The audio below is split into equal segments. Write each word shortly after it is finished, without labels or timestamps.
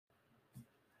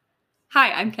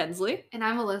Hi, I'm Kensley, And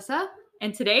I'm Alyssa.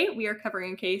 and today we are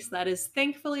covering a case that is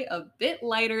thankfully a bit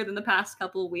lighter than the past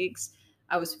couple of weeks.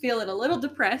 I was feeling a little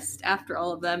depressed after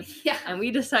all of them, Yeah. and we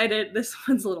decided this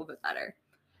one's a little bit better.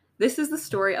 This is the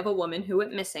story of a woman who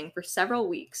went missing for several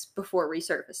weeks before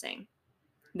resurfacing.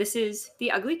 This is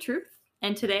The Ugly Truth,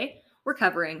 and today we're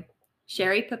covering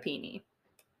Sherri Papini.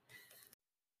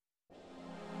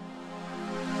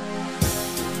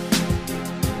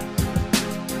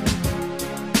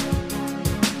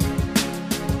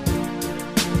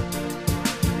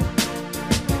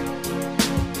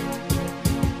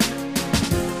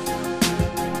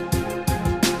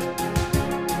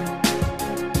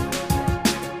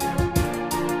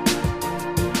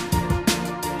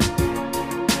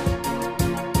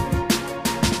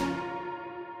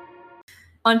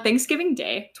 On Thanksgiving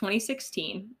Day,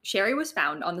 2016, Sherri was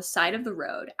found on the side of the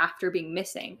road after being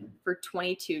missing for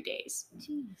 22 days.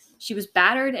 Jeez. She was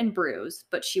battered and bruised,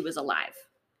 but she was alive.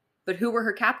 But who were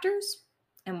her captors?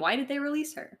 And why did they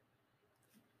release her?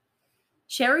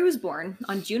 Sherri was born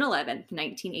on June 11th,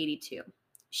 1982.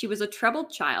 She was a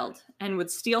troubled child and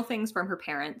would steal things from her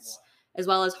parents, as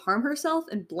well as harm herself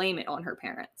and blame it on her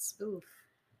parents. Oof.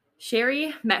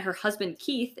 Sherri met her husband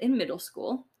Keith in middle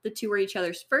school. The two were each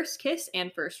other's first kiss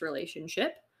and first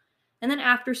relationship. And then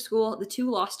after school, the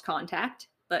two lost contact,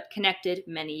 but connected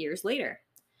many years later.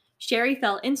 Sherri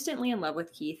fell instantly in love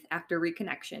with Keith after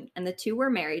reconnection, and the two were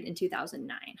married in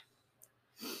 2009.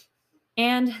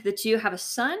 And the two have a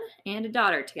son and a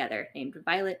daughter together named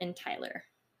Violet and Tyler.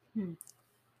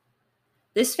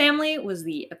 This family was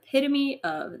the epitome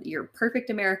of your perfect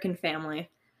American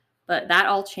family, but that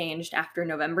all changed after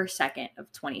November 2nd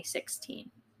of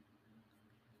 2016.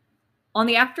 On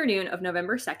the afternoon of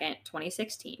November 2nd,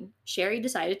 2016, Sherri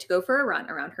decided to go for a run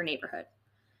around her neighborhood.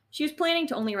 She was planning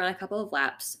to only run a couple of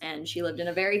laps, and she lived in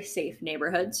a very safe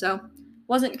neighborhood, so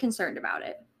wasn't concerned about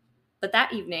it. But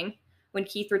that evening, when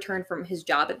Keith returned from his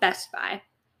job at Best Buy,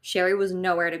 Sherri was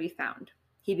nowhere to be found.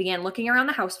 He began looking around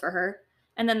the house for her,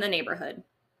 and then the neighborhood.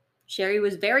 Sherri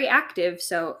was very active,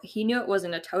 so he knew it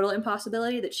wasn't a total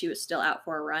impossibility that she was still out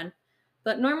for a run,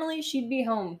 but normally she'd be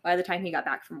home by the time he got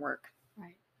back from work.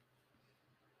 Right.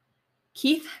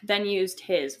 Keith then used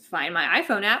his Find My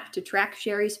iPhone app to track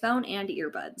Sherri's phone and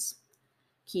earbuds.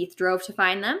 Keith drove to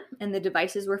find them, and the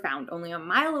devices were found only a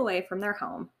mile away from their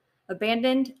home,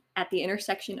 abandoned at the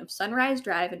intersection of Sunrise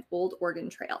Drive and Old Oregon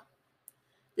Trail.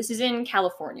 This is in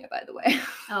California, by the way.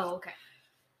 Oh, okay.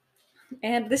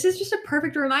 And this is just a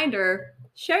perfect reminder,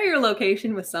 share your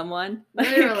location with someone.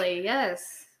 Literally,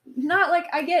 yes. Not like,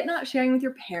 I get not sharing with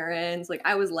your parents. Like,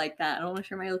 I was like that. I don't want to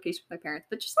share my location with my parents,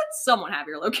 but just let someone have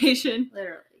your location.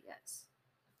 Literally, yes.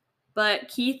 But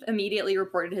Keith immediately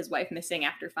reported his wife missing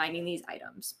after finding these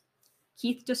items.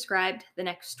 Keith described the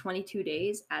next 22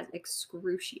 days as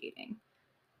excruciating.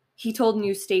 He told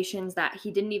news stations that he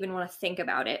didn't even want to think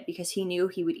about it because he knew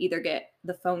he would either get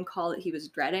the phone call that he was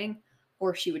dreading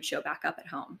or she would show back up at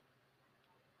home.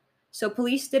 So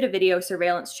police did a video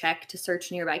surveillance check to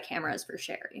search nearby cameras for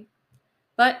Sherri.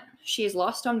 But she is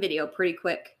lost on video pretty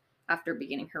quick after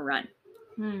beginning her run.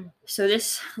 So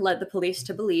this led the police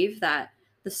to believe that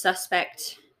the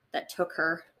suspect that took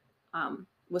her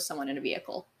was someone in a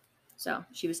vehicle. So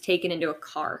she was taken into a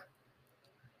car.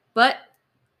 But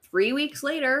 3 weeks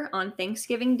later, on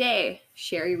Thanksgiving Day,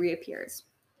 Sherri reappears.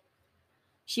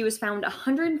 She was found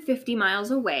 150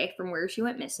 miles away from where she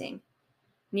went missing,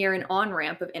 near an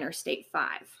on-ramp of Interstate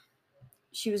 5.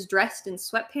 She was dressed in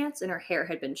sweatpants and her hair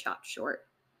had been chopped short.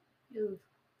 Ooh.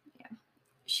 Yeah.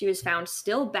 She was found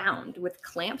still bound with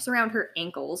clamps around her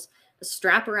ankles, a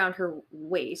strap around her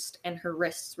waist, and her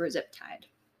wrists were zip-tied.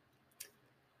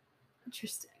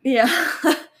 Interesting. Yeah.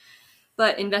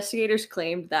 But investigators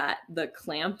claimed that the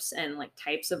clamps and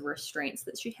types of restraints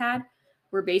that she had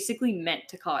were basically meant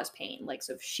to cause pain. Like,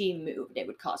 so if she moved, it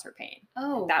would cause her pain.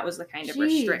 Oh. That was the kind of Jeez.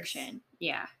 restriction.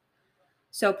 Yeah.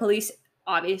 So police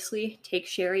obviously take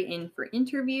Sherri in for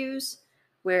interviews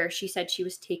where she said she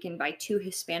was taken by two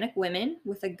Hispanic women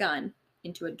with a gun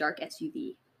into a dark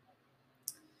SUV.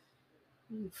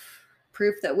 Oof.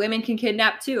 Proof that women can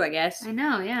kidnap too, I guess. I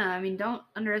know, yeah. I mean, don't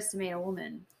underestimate a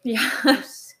woman. Yeah. They're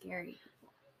scary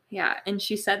people. Yeah, and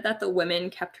she said that the women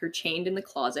kept her chained in the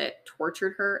closet,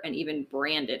 tortured her, and even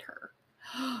branded her.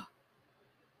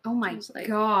 Oh my Like,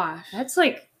 gosh. That's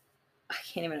I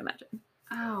can't even imagine.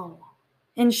 Ow.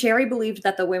 And Sherri believed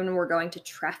that the women were going to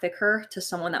traffic her to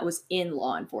someone that was in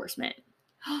law enforcement.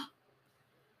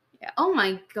 Yeah. Oh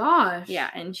my gosh. Yeah,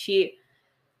 and she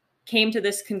came to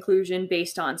this conclusion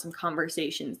based on some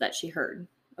conversations that she heard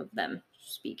of them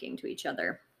speaking to each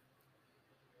other.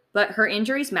 But her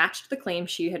injuries matched the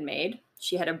claims she had made.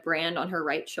 She had a brand on her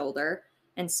right shoulder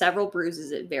and several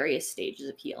bruises at various stages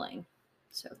of healing.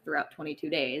 So throughout 22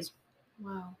 days.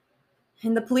 Wow.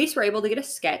 And the police were able to get a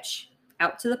sketch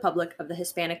out to the public of the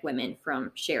Hispanic women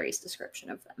from Sherri's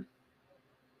description of them.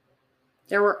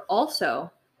 There were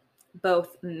also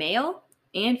both male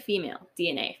and female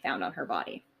DNA found on her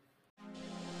body.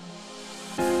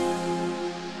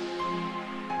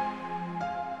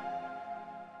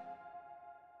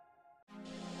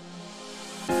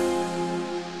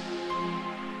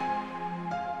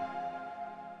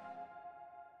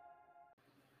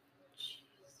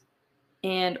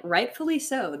 And rightfully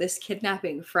so, this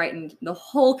kidnapping frightened the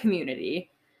whole community.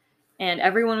 And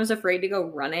everyone was afraid to go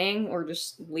running or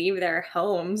just leave their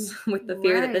homes with the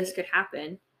fear that this Right. could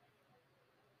happen.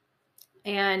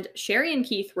 And Sherri and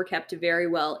Keith were kept very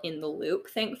well in the loop,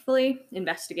 thankfully.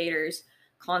 Investigators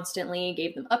constantly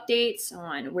gave them updates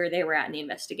on where they were at in the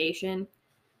investigation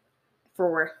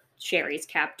for Sherri's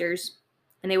captors.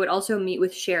 And they would also meet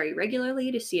with Sherri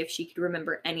regularly to see if she could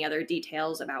remember any other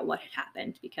details about what had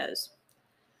happened, because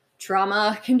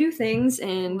trauma can do things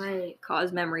and Right.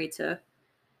 cause memory to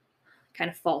kind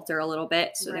of falter a little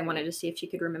bit. So they Right. wanted to see if she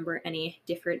could remember any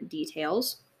different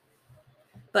details.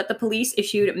 But the police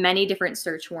issued many different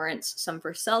search warrants, some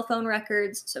for cell phone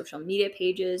records, social media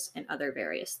pages, and other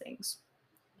various things.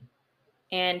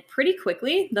 And pretty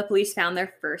quickly, the police found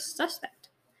their first suspect.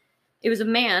 It was a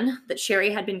man that Sherri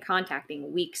had been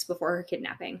contacting weeks before her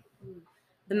kidnapping.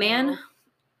 The man,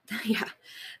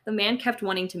 the man kept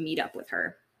wanting to meet up with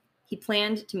her. He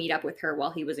planned to meet up with her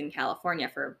while he was in California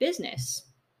for a business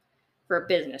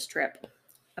trip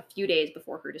a few days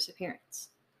before her disappearance.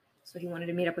 So he wanted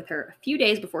to meet up with her a few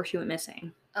days before she went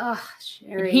missing. Ugh,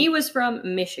 And Sherri. he was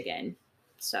from Michigan.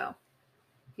 So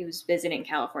he was visiting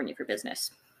California for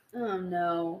business. Oh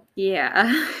no.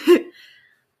 Yeah.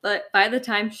 But by the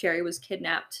time Sherri was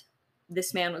kidnapped,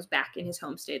 this man was back in his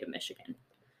home state of Michigan.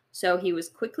 So he was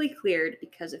quickly cleared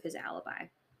because of his alibi.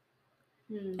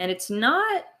 And it's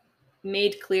not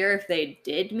made clear if they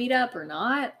did meet up or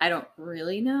not. I don't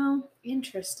really know.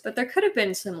 Interesting. But there could have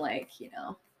been some, like, you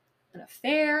know, an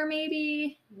affair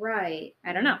maybe. Right.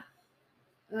 I don't know.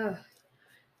 Ugh.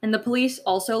 And the police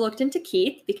also looked into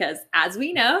Keith because, as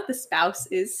we know, the spouse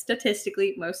is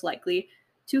statistically most likely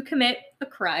to commit a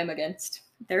crime against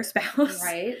their spouse.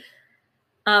 Right.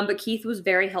 But Keith was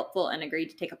very helpful and agreed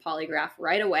to take a polygraph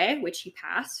right away, which he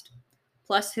passed.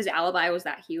 Plus, his alibi was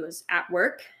that he was at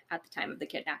work at the time of the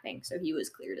kidnapping, so he was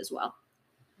cleared as well.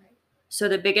 Right. So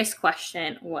the biggest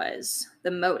question was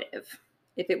the motive.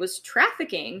 If it was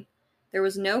trafficking, there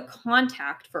was no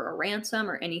contact for a ransom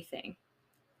or anything,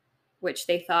 which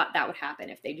they thought that would happen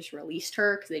if they just released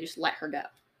her because they just let her go.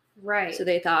 Right. So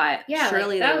they thought, yeah,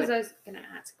 surely like, that they was would... I was gonna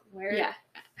ask. Where? Yeah.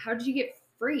 How did you get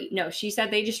free? No, she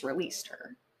said they just released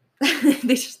her.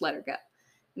 They just let her go.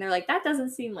 And they're like, that doesn't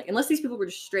seem like, unless these people were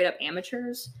just straight up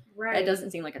amateurs, Right. that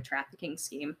doesn't seem like a trafficking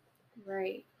scheme.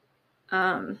 Right.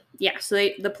 Yeah, so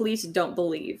the police don't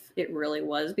believe it really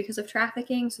was because of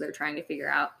trafficking, so they're trying to figure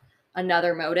out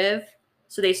another motive.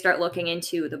 So they start looking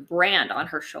into the brand on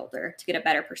her shoulder to get a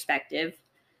better perspective.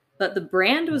 But the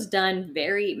brand was done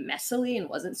very messily and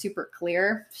wasn't super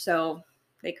clear, so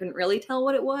they couldn't really tell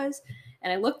what it was.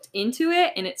 And I looked into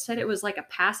it, and it said it was like a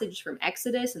passage from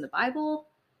Exodus in the Bible,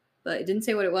 but it didn't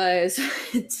say what it was.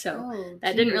 So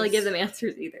that didn't really give them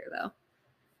answers either, though.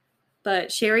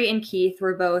 But Sherri and Keith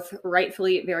were both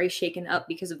rightfully very shaken up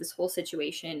because of this whole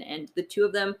situation, and the two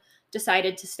of them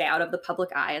decided to stay out of the public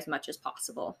eye as much as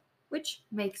possible, which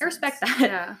makes I respect sense.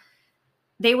 that. Yeah.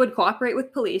 They would cooperate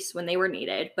with police when they were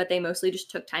needed, but they mostly just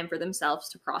took time for themselves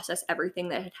to process everything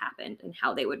that had happened and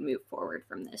how they would move forward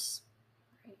from this.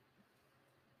 Right.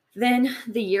 Then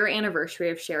the year anniversary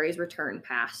of Sherri's return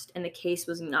passed, and the case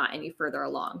was not any further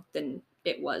along than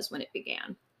it was when it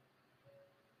began.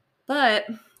 But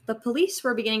the police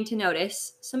were beginning to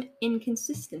notice some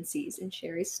inconsistencies in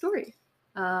Sherri's story.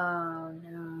 Oh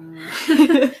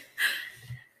no.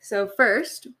 So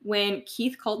first, when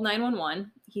Keith called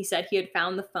 911, he said he had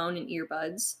found the phone and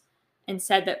earbuds, and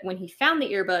said that when he found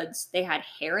the earbuds, they had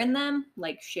hair in them,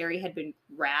 like Sherri had been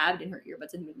grabbed and her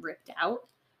earbuds had been ripped out.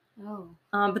 Oh.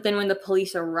 But then when the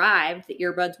police arrived, the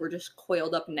earbuds were just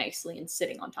coiled up nicely and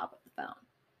sitting on top of the phone,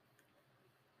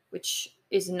 which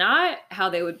is not how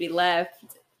they would be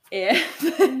left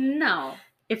No.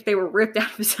 if they were ripped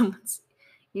out of someone's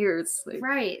ears. Like,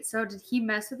 Right. So did he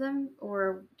mess with them,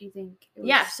 or do you think it was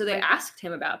yeah, so they like asked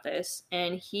him about this,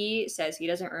 and he says he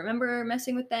doesn't remember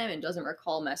messing with them and doesn't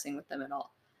recall messing with them at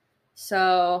all.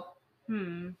 So,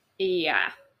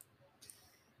 yeah.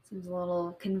 Seems a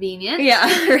little convenient. Yeah,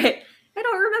 right. I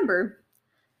don't remember.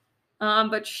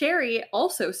 But Sherri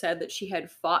also said that she had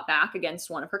fought back against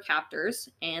one of her captors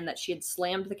and that she had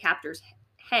slammed the captor's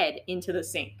head into the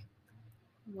sink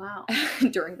Wow.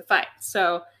 during the fight.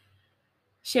 So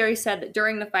Sherri said that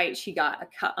during the fight, she got a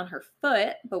cut on her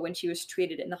foot, but when she was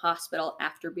treated in the hospital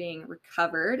after being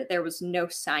recovered, there was no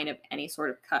sign of any sort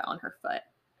of cut on her foot.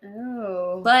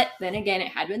 Oh. But then again, it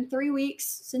had been 3 weeks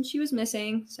since she was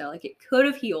missing, so like it could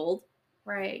have healed.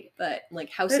 Right. But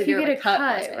like how But if severe you of get a cut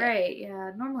was it? right?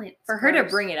 Yeah. Normally, it's For her to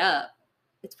scars. bring it up,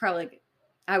 it's probably like,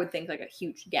 I would think like a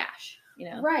huge gash, you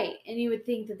know? Right, and you would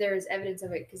think that there is evidence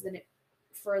of it because then it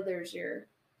furthers your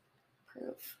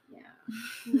Proof.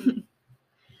 yeah.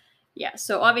 Yeah,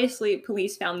 so obviously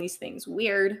police found these things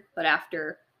weird, but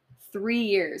after 3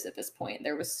 years at this point,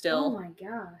 there was Oh still my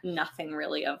gosh. nothing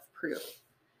really of proof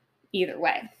either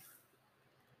way.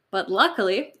 But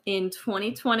luckily, in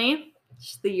 2020,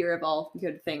 just the year of all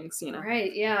good things, you know,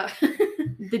 Right. Yeah.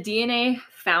 the DNA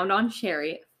found on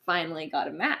Sherri finally got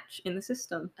a match in the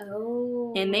system.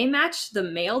 Oh. And they matched the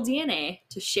male DNA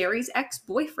to Sherri's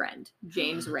ex-boyfriend,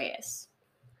 James Reyes.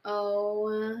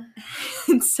 Oh.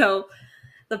 And so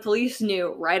the police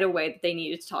knew right away that they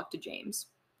needed to talk to James.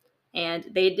 And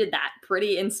they did that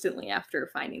pretty instantly after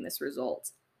finding this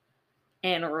result.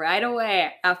 And right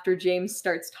away after James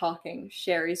starts talking,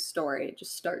 Sherri's story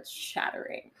just starts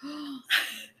shattering.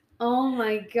 Oh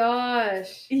my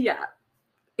gosh. Yeah,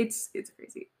 it's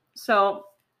crazy. So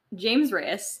James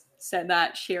Reyes said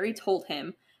that Sherri told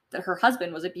him that her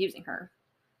husband was abusing her.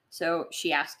 So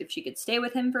she asked if she could stay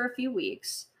with him for a few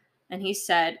weeks. And he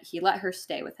said he let her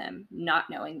stay with him, not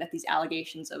knowing that these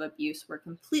allegations of abuse were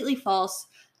completely false,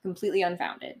 completely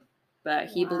unfounded. But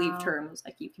he believed her and was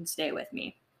like, you can stay with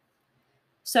me.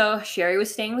 So Sherri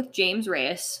was staying with James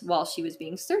Reyes while she was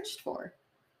being searched for.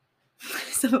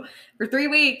 So for 3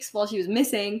 weeks while she was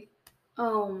missing.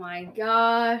 Oh my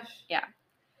gosh. Yeah.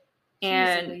 Jeez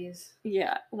And Louise.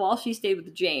 yeah, while she stayed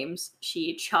with James,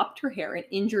 she chopped her hair and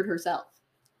injured herself.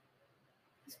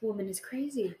 This woman is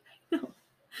crazy.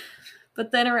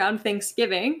 But then around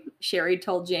Thanksgiving, Sherri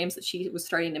told James that she was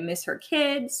starting to miss her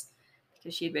kids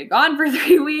because she had been gone for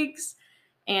 3 weeks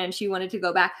and she wanted to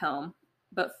go back home.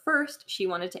 But first, she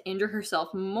wanted to injure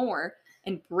herself more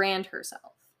and brand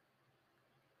herself.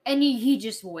 And he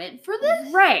just went for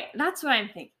this? Right. That's what I'm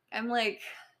thinking. I'm like,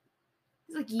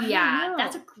 He's like, I don't yeah, know.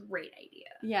 that's a great idea.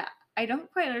 Yeah, I don't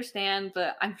quite understand,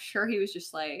 but I'm sure he was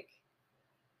just like,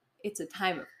 it's a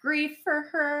time of grief for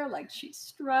her. Like, she's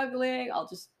struggling. I'll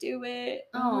just do it.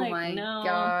 I'm Oh like, my no.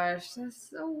 gosh. That's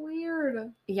so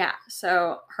weird. Yeah,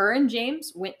 so her and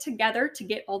James went together to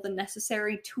get all the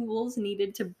necessary tools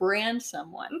needed to brand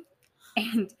someone.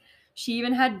 And she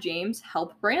even had James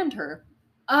help brand her.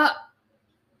 Oh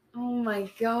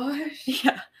my gosh.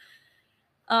 Yeah.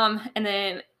 And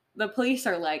then the police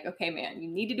are like, okay, man, you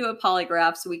need to do a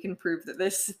polygraph so we can prove that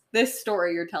this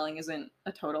story you're telling isn't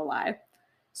a total lie.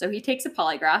 So he takes a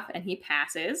polygraph and he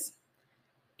passes.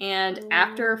 And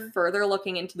after further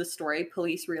looking into the story,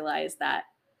 police realize that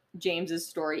James's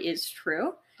story is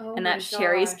true and that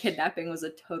Sherri's kidnapping was a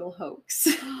total hoax.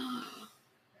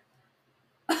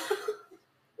 What?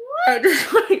 I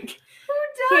just like Who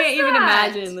does can't even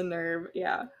that? imagine the nerve.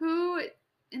 Yeah. Who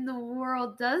in the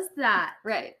world does that?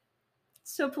 Right.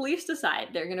 So police decide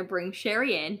they're going to bring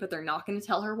Sherri in, but they're not going to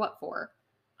tell her what for.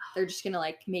 They're just going to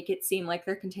like make it seem like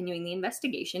they're continuing the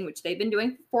investigation, which they've been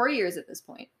doing for 4 years at this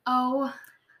point. Oh.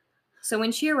 So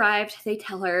when she arrived, they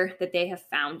tell her that they have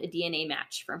found a DNA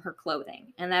match from her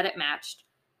clothing and that it matched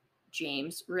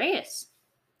James Reyes.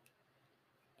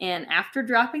 And after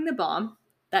dropping the bomb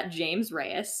that James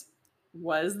Reyes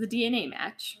was the DNA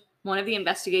match, one of the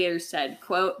investigators said,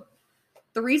 quote,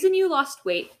 "The reason you lost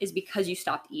weight is because you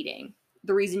stopped eating.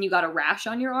 The reason you got a rash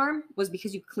on your arm was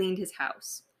because you cleaned his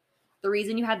house. The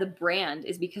reason you had the brand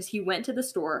is because he went to the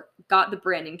store, got the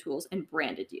branding tools, and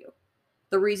branded you.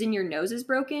 The reason your nose is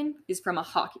broken is from a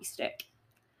hockey stick.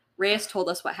 Reyes told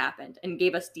us what happened and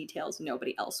gave us details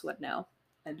nobody else would know."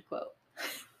 End quote.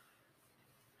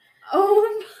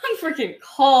 Oh He freaking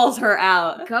calls her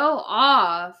out. Go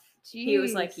off. Jeez. He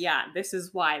was like, yeah, this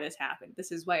is why this happened.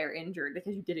 This is why you're injured,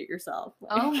 because you did it yourself.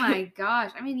 Like, Oh my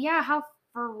gosh. I mean, yeah, how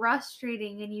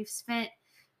frustrating. And you've spent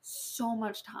so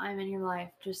much time in your life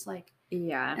just like,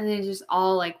 yeah. and then it's just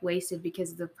all like wasted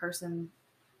because the person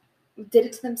did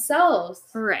it to themselves.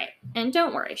 Right. And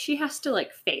don't worry, she has to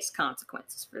like face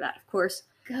consequences for that, of course.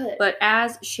 Good. But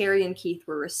as Sherri and Keith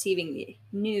were receiving the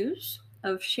news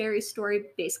of Sherri's story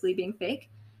basically being fake,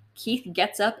 Keith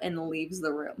gets up and leaves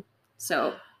the room.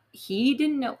 So he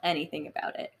didn't know anything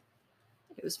about it.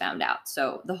 It was found out.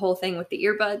 So the whole thing with the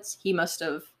earbuds, he must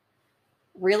have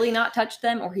really not touched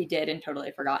them, or he did and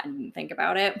totally forgot and didn't think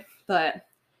about it. But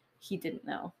he didn't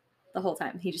know the whole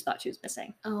time. He just thought she was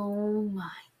missing. Oh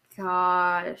my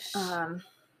gosh.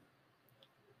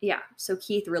 Yeah, so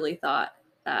Keith really thought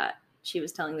that she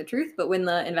was telling the truth, but when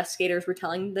the investigators were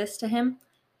telling this to him,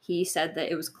 he said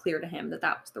that it was clear to him that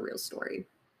that was the real story.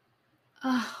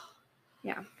 Oh,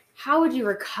 Yeah. how would you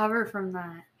recover from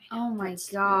that? Oh my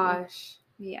gosh.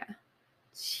 Yeah.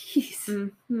 Jeez.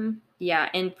 Mm-hmm. Yeah,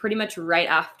 and pretty much right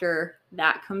after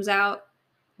that comes out,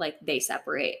 like, they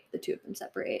separate. The two of them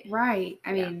separate. Right.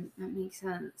 I mean, that makes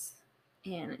sense.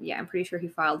 And yeah, I'm pretty sure he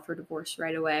filed for divorce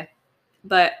right away.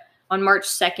 But on March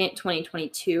 2nd,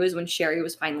 2022 is when Sherri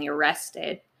was finally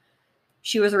arrested.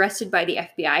 She was arrested by the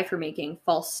FBI for making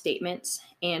false statements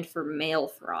and for mail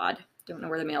fraud. Don't know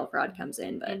where the mail fraud comes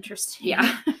in, but interesting.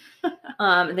 Yeah.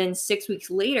 Then 6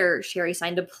 weeks later, Sherri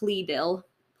signed a plea deal,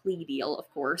 of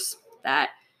course,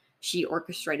 that she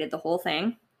orchestrated the whole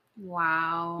thing.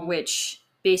 Wow. Which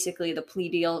basically the plea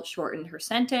deal shortened her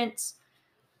sentence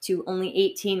to only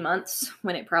 18 months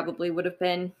when it probably would have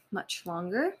been much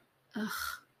longer. Ugh.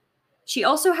 She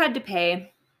also had to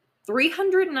pay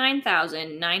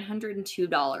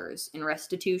 $309,902 in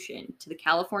restitution to the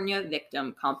California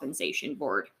Victim Compensation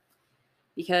Board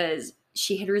because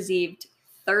she had received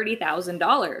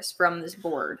 $30,000 from this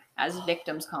board as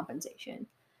victims compensation.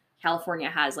 California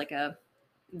has like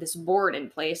this board in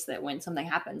place that when something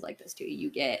happens like this to you, you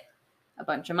get a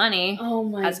bunch of money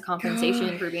as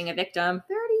compensation for being a victim.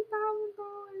 $30,000.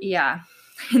 Yeah.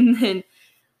 And then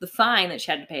the fine that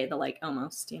she had to pay, the like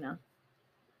almost,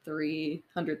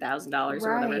 $300,000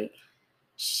 or whatever.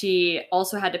 She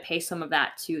also had to pay some of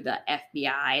that to the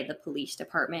FBI, the police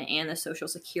department, and the Social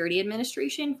Security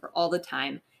Administration for all the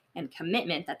time and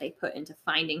commitment that they put into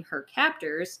finding her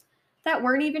captors that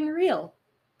weren't even real.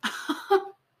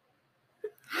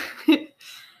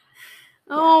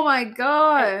 Oh my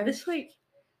god. This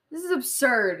is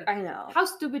absurd. I know. How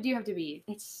stupid do you have to be?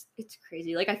 It's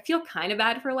crazy. Like, I feel kind of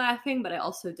bad for laughing, but I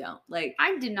also don't. Like,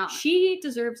 I did not. She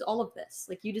deserves all of this.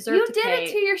 Like, you deserve to pay. You did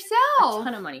it to yourself. A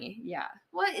ton of money. Yeah.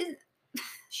 What is?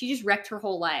 She just wrecked her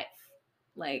whole life.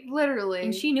 Like, literally.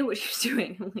 And she knew what she was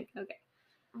doing. I'm like, okay.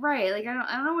 Right. Like, I don't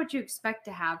know what you expect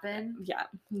to happen. Yeah.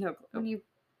 No clue. When you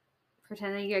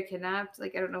pretend that you get kidnapped,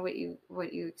 like, I don't know what you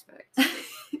expect.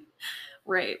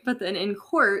 Right. But then in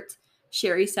court,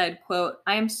 Sherri said, quote,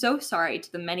 "I am so sorry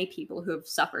to the many people who have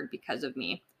suffered because of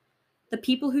me. The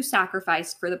people who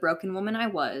sacrificed for the broken woman I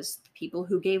was, the people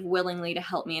who gave willingly to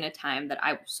help me in a time that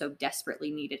I so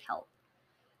desperately needed help.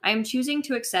 I am choosing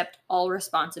to accept all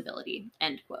responsibility,"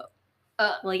 end quote.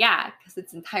 Well, yeah, because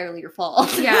it's entirely your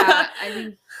fault. Yeah. I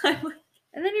mean,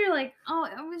 and then you're like, oh,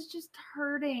 I was just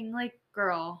hurting. Like,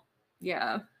 girl.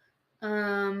 Yeah.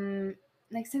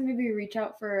 Next time maybe reach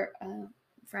out for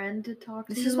friend to talk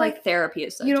to. This is like therapy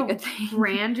is such a good thing.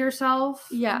 Brand yourself.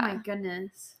 Yeah. Oh my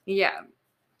goodness. Yeah.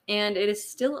 And it is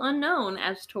still unknown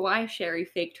as to why Sherri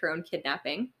faked her own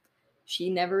kidnapping. She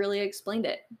never really explained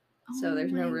it. So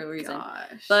there's no real reason.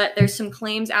 Gosh. But there's some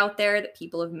claims out there that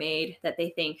people have made that they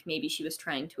think maybe she was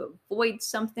trying to avoid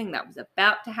something that was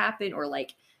about to happen, or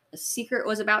like a secret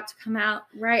was about to come out.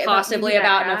 Right. Possibly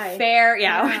about an affair.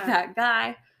 Yeah, with that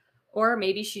guy. Or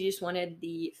maybe she just wanted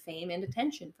the fame and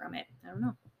attention from it. I don't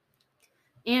know.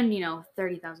 And,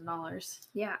 $30,000.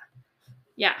 Yeah.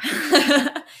 Yeah.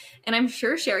 And I'm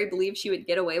sure Sherri believed she would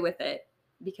get away with it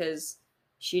because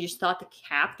she just thought the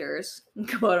captors,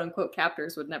 quote unquote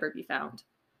captors, would never be found.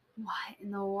 What in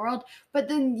the world? But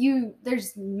then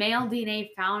there's male DNA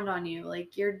found on you.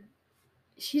 Like,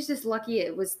 she's just lucky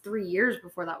it was 3 years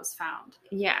before that was found.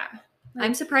 Yeah. Like,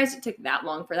 I'm surprised it took that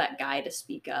long for that guy to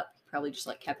speak up. Probably just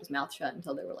kept his mouth shut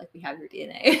until they were like, "We have your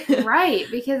DNA." Right,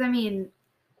 because I mean,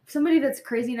 somebody that's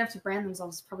crazy enough to brand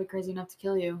themselves is probably crazy enough to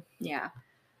kill you. Yeah.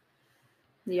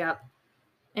 Yep.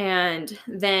 And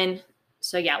then,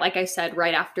 so yeah, like I said,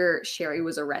 right after Sherri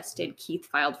was arrested, Keith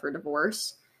filed for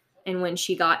divorce. And when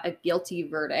she got a guilty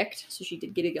verdict, so she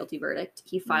did get a guilty verdict,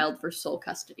 he filed for sole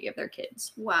custody of their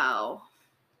kids. Wow.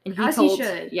 And he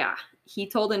should. Yeah. He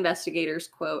told investigators,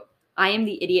 quote, "I am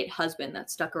the idiot husband that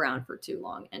stuck around for too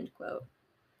long," end quote.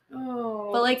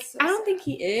 Oh. But so I don't think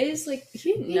he is.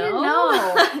 He didn't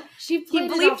know. He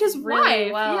believed his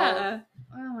really wife. Well. Yeah.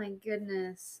 Oh my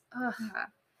goodness. Ugh. Yeah.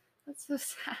 That's so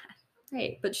sad.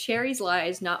 Right. But Sherri's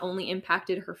lies not only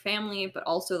impacted her family, but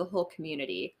also the whole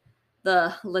community.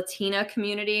 The Latina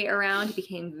community around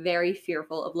became very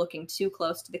fearful of looking too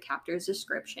close to the captor's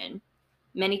description.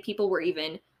 Many people were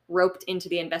even roped into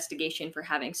the investigation for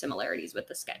having similarities with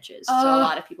the sketches. So a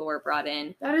lot of people were brought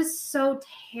in. That is so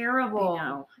terrible. I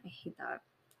know. I hate that.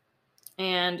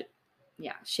 And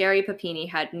Yeah, Sherri Papini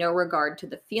had no regard to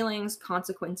the feelings,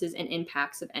 consequences, and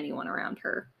impacts of anyone around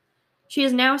her. She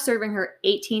is now serving her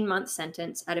 18-month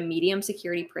sentence at a medium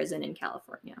security prison in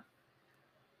California.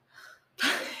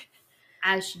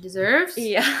 As she deserves.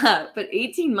 Yeah, but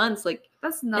 18 months, like,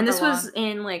 That's not and that this long. was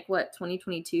in, like, what,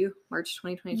 2022? March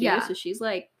 2022? Yeah. So she's,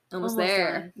 like, almost Almost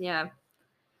there. done. Yeah.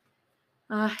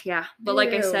 Yeah. But like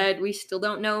I Ew. said, we still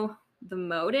don't know the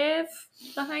motive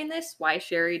behind this, why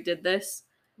Sherri did this.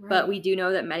 But we do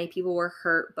know that many people were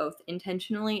hurt both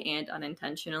intentionally and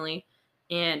unintentionally.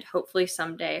 And hopefully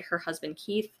someday her husband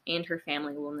Keith and her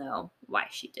family will know why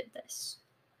she did this.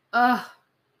 Ugh.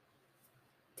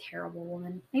 Terrible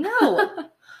woman. I know.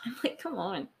 I'm like, come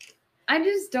on. I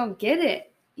just don't get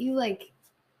it. You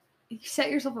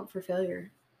set yourself up for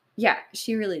failure. Yeah,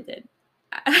 she really did.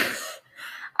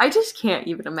 I just can't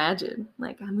even imagine.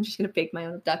 Like, I'm just going to fake my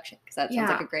own abduction because that sounds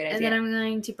like a great idea. And then I'm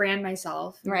going to brand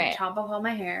myself. Right. Chop off all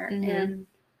my hair. Mhm. And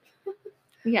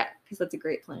yeah, because that's a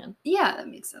great plan. yeah, that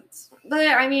makes sense. But,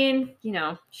 I mean,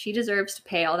 she deserves to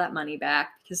pay all that money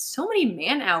back because so many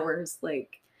man hours,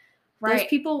 like, those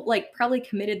people, like, probably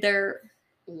committed their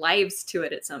lives to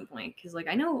it at some point. Because, like,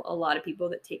 I know a lot of people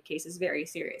that take cases very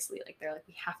seriously. Like, they're like,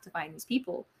 we have to find these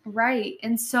people. Right.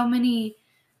 And so many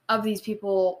of these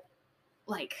people,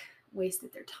 like,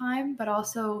 wasted their time, but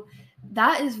also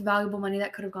that is valuable money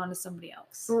that could have gone to somebody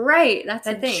else. Right. That's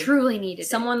the that thing. truly needed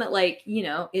someone that, like,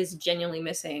 is genuinely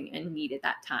missing and needed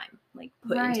that time, like,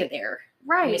 put into their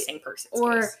missing person's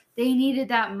or case. They needed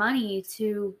that money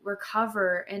to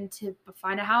recover and to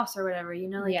find a house or whatever,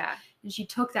 Yeah. And she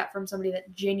took that from somebody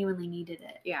that genuinely needed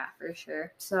it. Yeah, for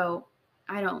sure. So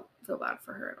I don't feel bad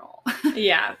for her at all.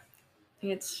 Yeah.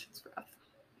 It's rough.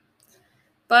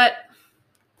 But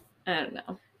I don't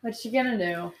know. What's she gonna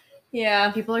do?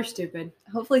 Yeah. People are stupid.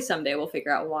 Hopefully someday we'll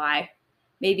figure out why.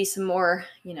 Maybe some more,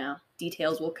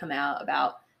 details will come out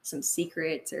about some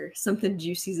secrets or something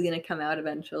juicy is going to come out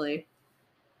eventually.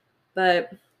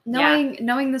 But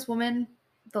knowing this woman,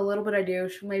 the little bit I do,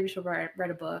 maybe she'll write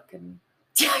a book and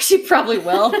she probably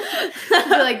will. She'll be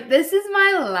like, this is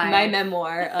my life. My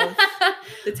memoir of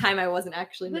the time I wasn't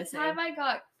actually missing. The time I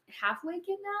got halfway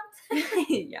kidnapped?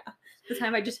 Yeah. The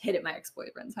time I just hid at my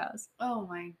ex-boyfriend's house. Oh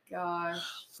my gosh.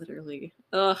 Literally.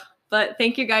 Ugh. But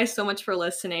thank you guys so much for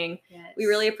listening. Yes. We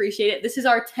really appreciate it. This is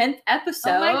our 10th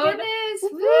episode. Oh my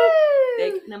goodness. Woo!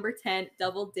 Big number 10,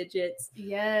 double digits.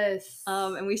 Yes.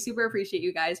 And we super appreciate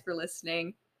you guys for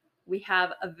listening. We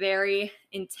have a very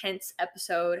intense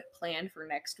episode planned for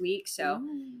next week. So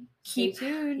stay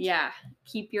tuned. Yeah.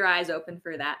 Keep your eyes open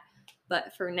for that.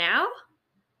 But for now,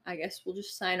 I guess we'll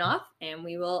just sign off and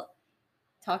we will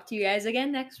talk to you guys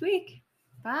again next week.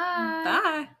 Bye.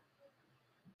 Bye.